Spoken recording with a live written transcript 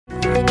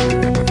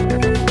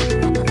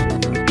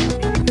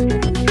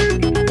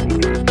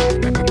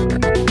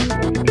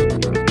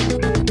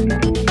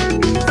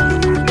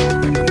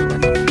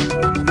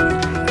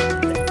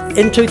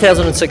In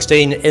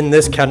 2016, in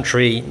this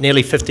country,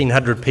 nearly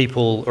 1,500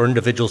 people or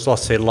individuals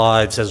lost their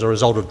lives as a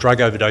result of drug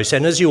overdose.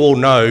 And as you all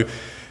know,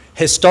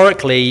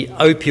 historically,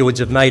 opioids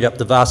have made up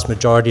the vast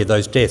majority of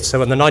those deaths.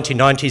 So in the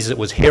 1990s, it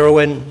was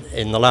heroin.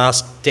 In the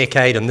last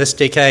decade and this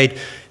decade,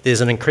 there's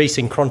an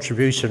increasing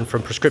contribution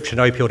from prescription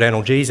opioid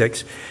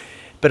analgesics.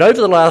 But over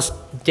the last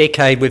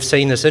decade, we've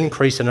seen this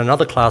increase in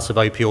another class of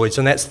opioids,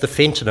 and that's the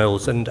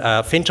fentanyls, and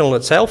fentanyl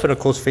itself, and of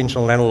course,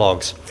 fentanyl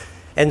analogues.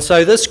 And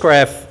so this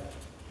graph,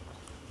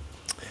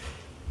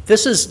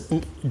 this is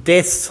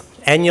deaths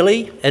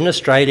annually in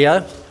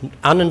Australia,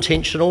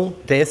 unintentional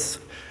deaths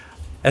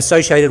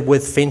associated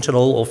with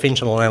fentanyl or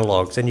fentanyl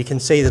analogues. And you can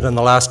see that in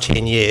the last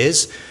 10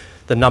 years,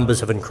 the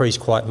numbers have increased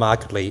quite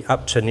markedly,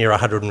 up to near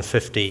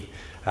 150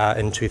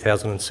 in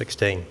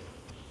 2016.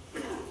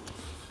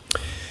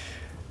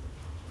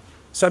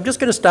 So I'm just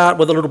going to start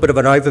with a little bit of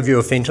an overview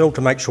of fentanyl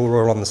to make sure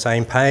we're all on the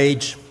same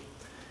page.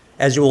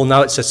 As you all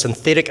know, it's a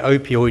synthetic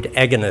opioid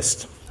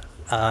agonist.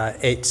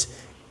 It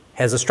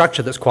has a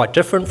structure that's quite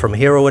different from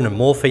heroin and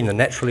morphine, the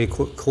naturally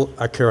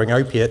occurring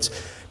opiates,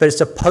 but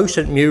it's a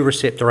potent mu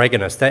receptor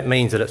agonist. That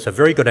means that it's a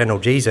very good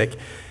analgesic,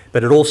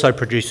 but it also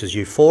produces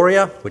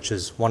euphoria, which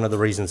is one of the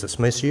reasons it's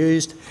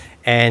misused,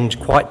 and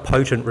quite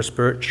potent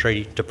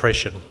respiratory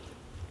depression.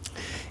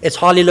 It's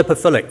highly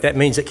lipophilic. That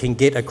means it can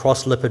get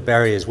across lipid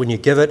barriers. When you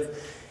give it,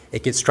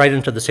 it gets straight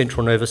into the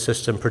central nervous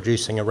system,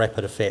 producing a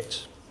rapid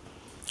effect.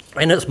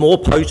 And it's more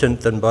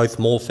potent than both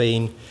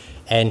morphine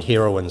and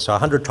heroin, so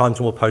 100 times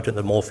more potent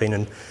than morphine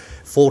and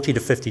 40 to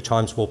 50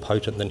 times more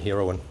potent than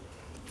heroin.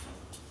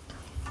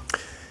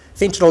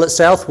 Fentanyl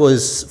itself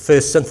was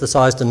first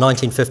synthesized in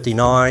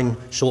 1959,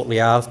 shortly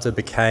after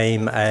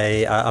became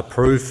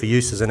approved for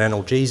use as an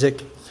analgesic.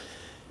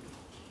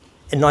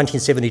 In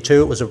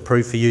 1972, it was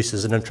approved for use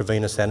as an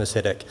intravenous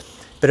anesthetic.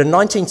 But in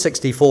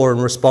 1964, in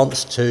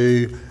response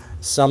to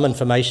some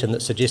information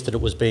that suggested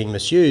it was being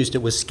misused,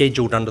 it was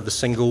scheduled under the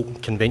Single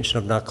Convention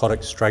of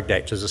Narcotics Drug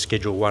Act as a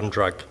Schedule I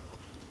drug.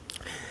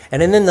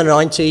 And then in the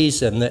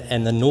 90s and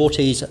the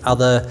noughties,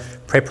 other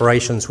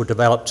preparations were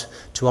developed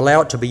to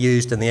allow it to be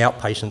used in the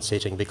outpatient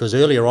setting, because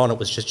earlier on it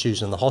was just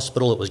used in the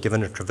hospital, it was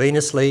given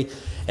intravenously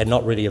and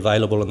not really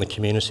available in the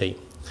community.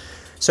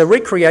 So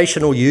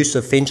recreational use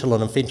of fentanyl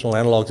and fentanyl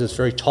analogues is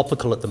very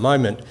topical at the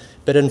moment,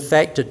 but in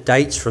fact it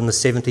dates from the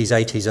 70s,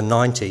 80s and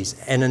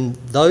 90s. And in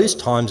those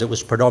times it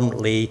was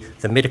predominantly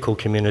the medical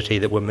community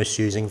that were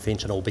misusing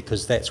fentanyl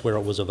because that's where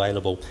it was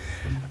available,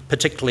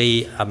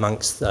 particularly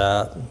amongst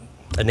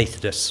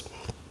anaesthetists.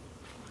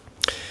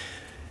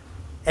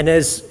 And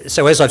as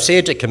I've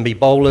said, it can be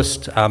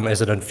bolused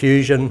as an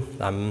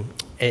infusion.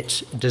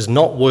 It does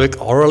not work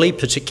orally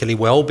particularly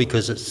well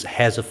because it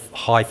has a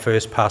high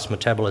first-pass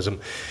metabolism.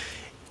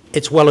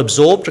 It's well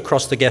absorbed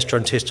across the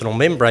gastrointestinal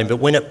membrane, but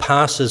when it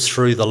passes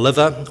through the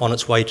liver on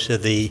its way to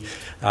the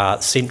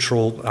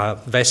central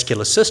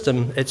vascular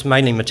system, it's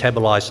mainly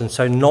metabolized, and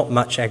so not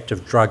much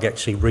active drug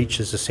actually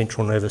reaches the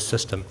central nervous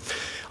system.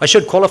 I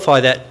should qualify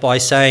that by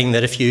saying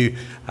that if you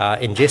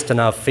ingest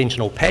enough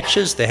fentanyl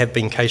patches, there have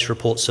been case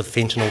reports of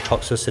fentanyl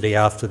toxicity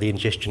after the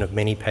ingestion of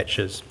many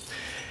patches.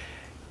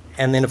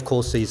 And then, of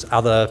course, these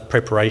other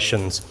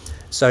preparations.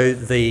 So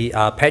the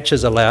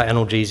patches allow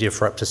analgesia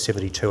for up to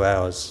 72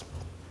 hours.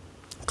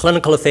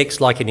 Clinical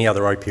effects like any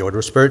other opioid,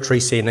 respiratory,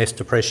 CNS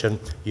depression,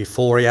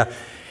 euphoria,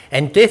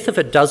 and death, if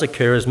it does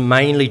occur, is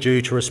mainly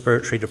due to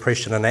respiratory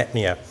depression and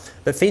apnea.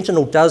 But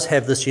fentanyl does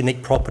have this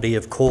unique property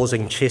of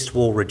causing chest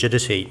wall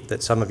rigidity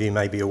that some of you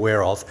may be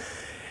aware of.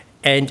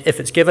 And if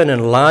it's given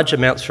in large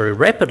amounts very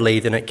rapidly,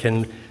 then it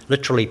can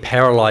literally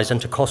paralyse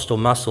intercostal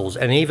muscles.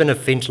 And even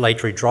if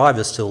ventilatory drive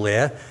is still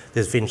there,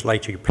 there's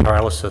ventilatory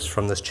paralysis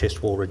from this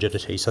chest wall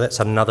rigidity. So that's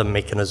another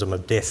mechanism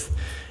of death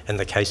in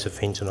the case of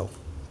fentanyl.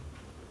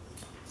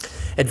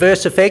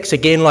 Adverse effects,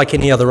 again, like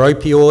any other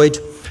opioid.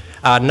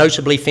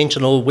 Notably,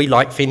 fentanyl, we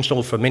like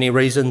fentanyl for many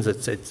reasons.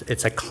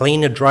 It's a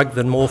cleaner drug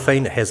than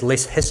morphine. It has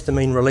less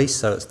histamine release,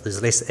 so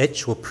there's less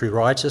itch or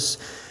pruritus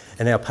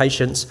in our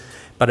patients,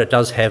 but it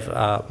does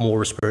have more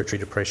respiratory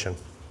depression.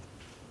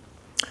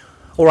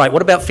 All right,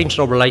 what about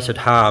fentanyl-related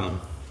harm?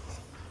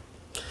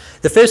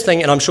 The first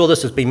thing, and I'm sure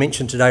this has been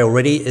mentioned today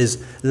already,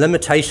 is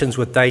limitations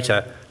with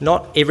data.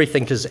 Not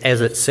everything is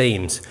as it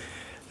seems.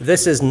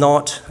 This is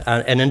not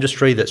an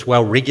industry that's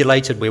well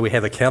regulated where we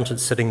have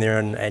accountants sitting there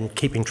and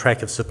keeping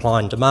track of supply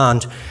and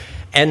demand.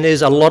 And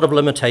there's a lot of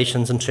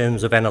limitations in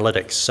terms of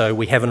analytics. So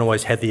we haven't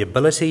always had the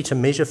ability to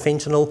measure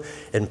fentanyl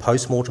in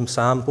postmortem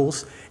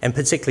samples, and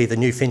particularly the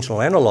new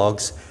fentanyl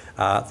analogues,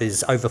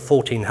 there's over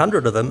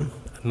 1,400 of them,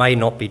 may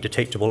not be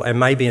detectable and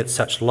may be at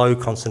such low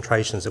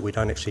concentrations that we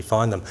don't actually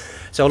find them.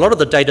 So a lot of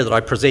the data that I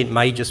present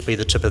may just be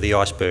the tip of the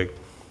iceberg.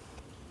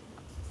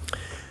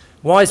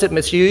 Why is it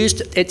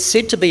misused? It's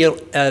said to be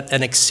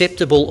an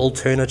acceptable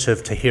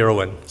alternative to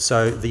heroin.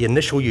 So the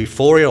initial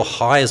euphoria or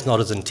high is not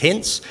as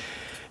intense,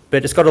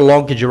 but it's got a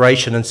longer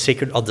duration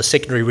of the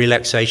secondary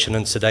relaxation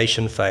and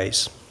sedation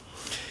phase.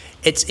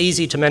 It's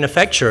easy to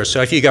manufacture.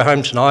 So if you go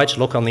home tonight,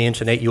 look on the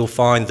internet, you'll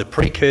find the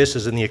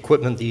precursors and the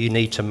equipment that you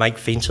need to make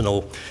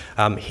fentanyl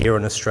here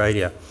in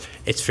Australia.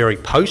 It's very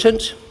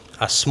potent.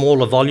 a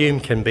smaller volume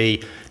can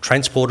be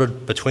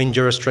transported between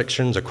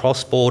jurisdictions,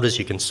 across borders.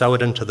 You can sew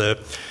it into the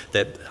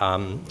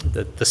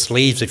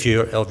sleeves of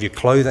your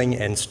clothing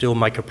and still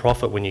make a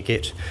profit when you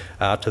get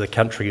to the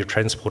country you're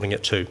transporting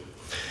it to.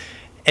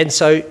 And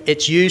so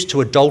it's used to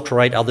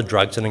adulterate other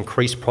drugs and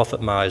increase profit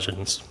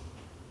margins.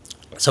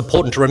 It's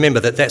important to remember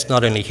that that's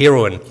not only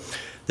heroin.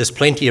 There's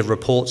plenty of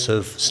reports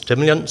of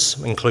stimulants,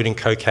 including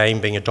cocaine,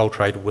 being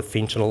adulterated with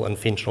fentanyl and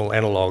fentanyl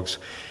analogues,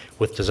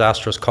 with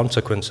disastrous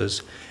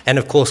consequences. And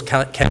of course,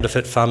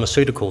 counterfeit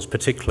pharmaceuticals,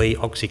 particularly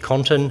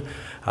oxycodone,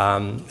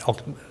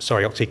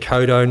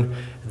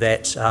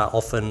 that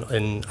often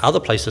in other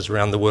places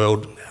around the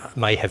world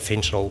may have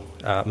fentanyl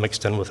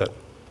mixed in with it.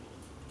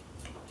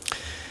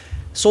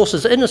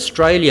 Sources in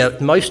Australia,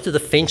 most of the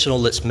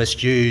fentanyl that's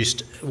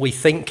misused, we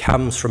think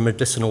comes from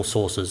medicinal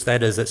sources.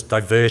 That is, it's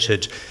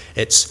diverted.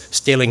 It's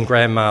stealing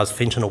grandma's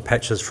fentanyl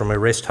patches from a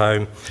rest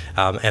home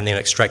and then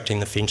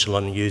extracting the fentanyl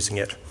and using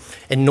it.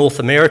 In North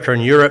America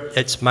and Europe,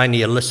 it's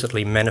mainly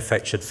illicitly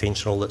manufactured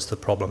fentanyl that's the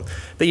problem.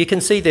 But you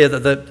can see there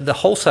that the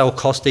wholesale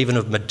cost even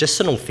of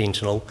medicinal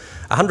fentanyl,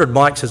 100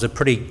 mics is a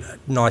pretty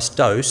nice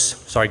dose.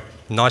 Sorry,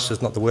 nice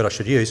is not the word I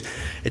should use.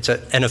 It's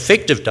an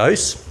effective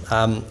dose,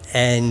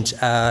 and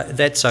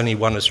that's only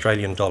 $1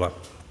 Australian.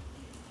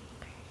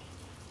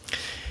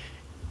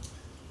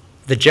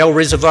 The gel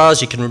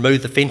reservoirs, you can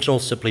remove the fentanyl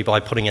simply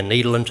by putting a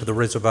needle into the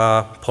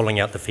reservoir,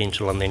 pulling out the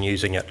fentanyl and then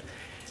using it.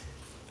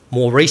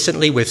 More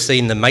recently, we've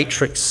seen the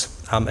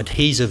matrix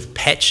adhesive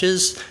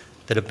patches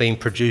that have been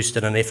produced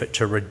in an effort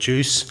to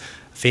reduce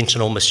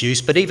fentanyl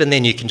misuse, but even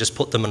then you can just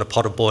put them in a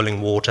pot of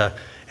boiling water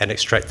and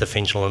extract the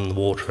fentanyl in the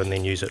water and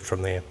then use it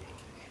from there.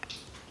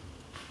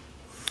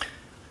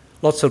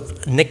 Lots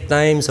of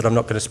nicknames that I'm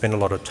not going to spend a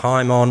lot of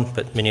time on,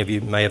 but many of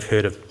you may have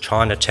heard of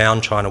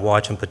Chinatown, China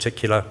White in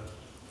particular.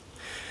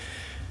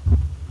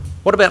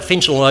 What about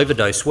fentanyl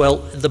overdose? Well,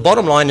 the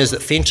bottom line is that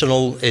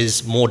fentanyl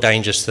is more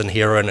dangerous than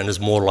heroin and is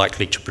more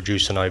likely to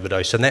produce an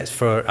overdose, and that's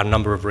for a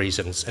number of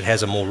reasons. It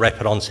has a more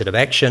rapid onset of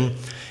action,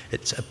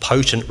 it's a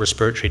potent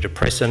respiratory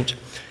depressant,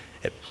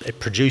 it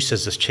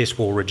produces this chest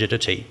wall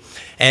rigidity.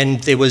 And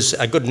there was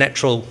a good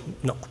natural,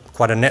 not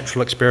quite a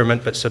natural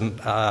experiment, but some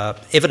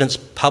evidence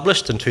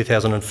published in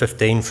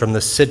 2015 from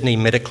the Sydney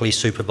Medically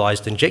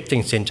Supervised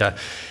Injecting Centre.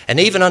 And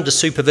even under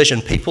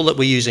supervision, people that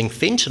were using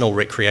fentanyl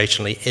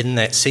recreationally in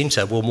that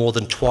centre were more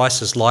than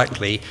twice as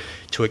likely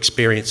to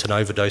experience an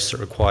overdose that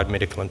required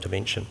medical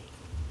intervention.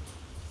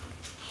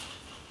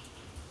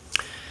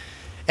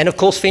 And of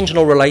course,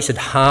 fentanyl-related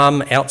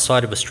harm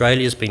outside of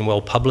Australia has been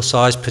well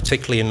publicised,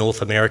 particularly in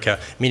North America.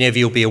 Many of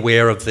you will be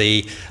aware of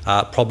the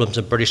problems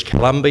in British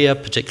Columbia,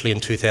 particularly in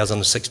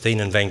 2016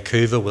 in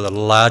Vancouver, with a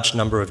large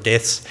number of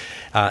deaths.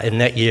 In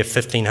that year,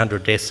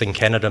 1,500 deaths in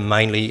Canada,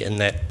 mainly in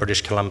that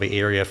British Columbia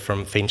area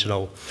from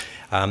fentanyl.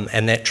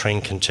 And that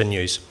trend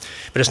continues.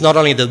 But it's not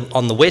only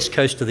on the west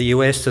coast of the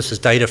US, this is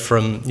data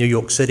from New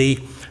York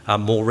City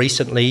more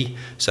recently.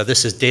 So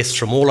this is deaths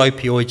from all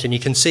opioids, and you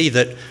can see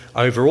that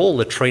overall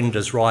the trend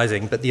is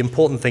rising. But the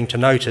important thing to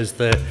note is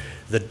the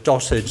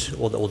dotted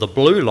or the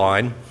blue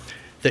line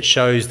that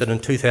shows that in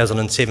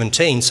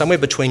 2017, somewhere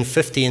between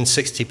 50 and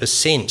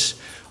 60%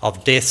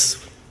 of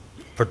deaths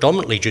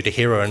predominantly due to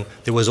heroin,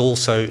 there was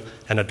also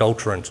an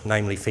adulterant,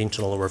 namely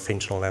fentanyl or a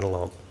fentanyl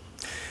analogue.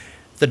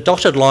 The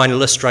dotted line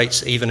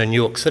illustrates, even in New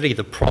York City,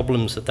 the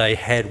problems that they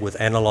had with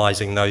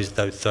analysing those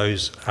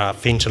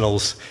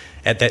fentanyls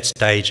at that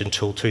stage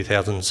until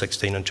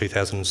 2016 and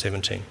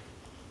 2017.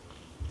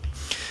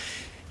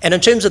 And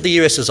in terms of the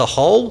US as a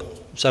whole,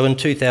 so in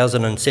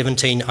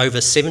 2017, over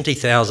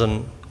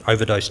 70,000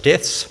 overdose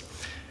deaths,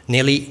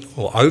 nearly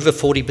or over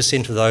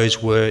 40% of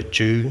those were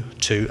due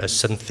to a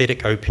synthetic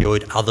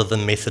opioid other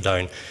than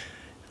methadone.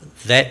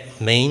 That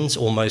means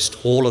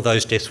almost all of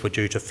those deaths were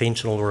due to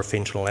fentanyl or a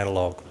fentanyl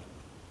analogue.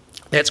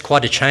 That's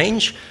quite a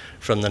change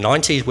from the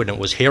 90s when it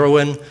was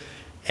heroin,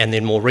 and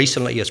then more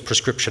recently as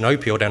prescription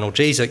opioid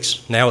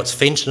analgesics. Now it's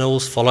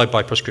fentanyls followed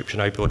by prescription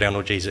opioid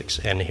analgesics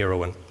and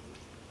heroin.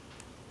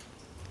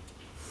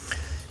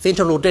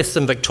 Fentanyl deaths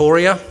in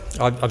Victoria.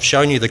 I've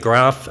shown you the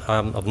graph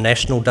of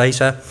national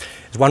data.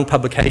 There's one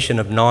publication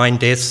of 9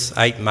 deaths,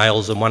 8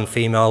 males and 1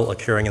 female,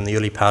 occurring in the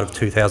early part of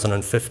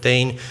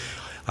 2015,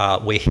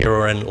 where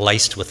heroin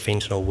laced with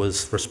fentanyl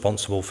was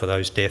responsible for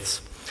those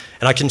deaths.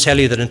 And I can tell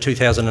you that in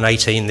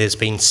 2018 there's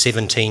been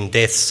 17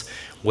 deaths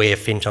where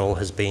fentanyl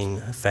has been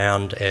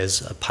found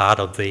as a part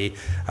of the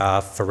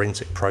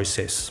forensic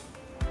process.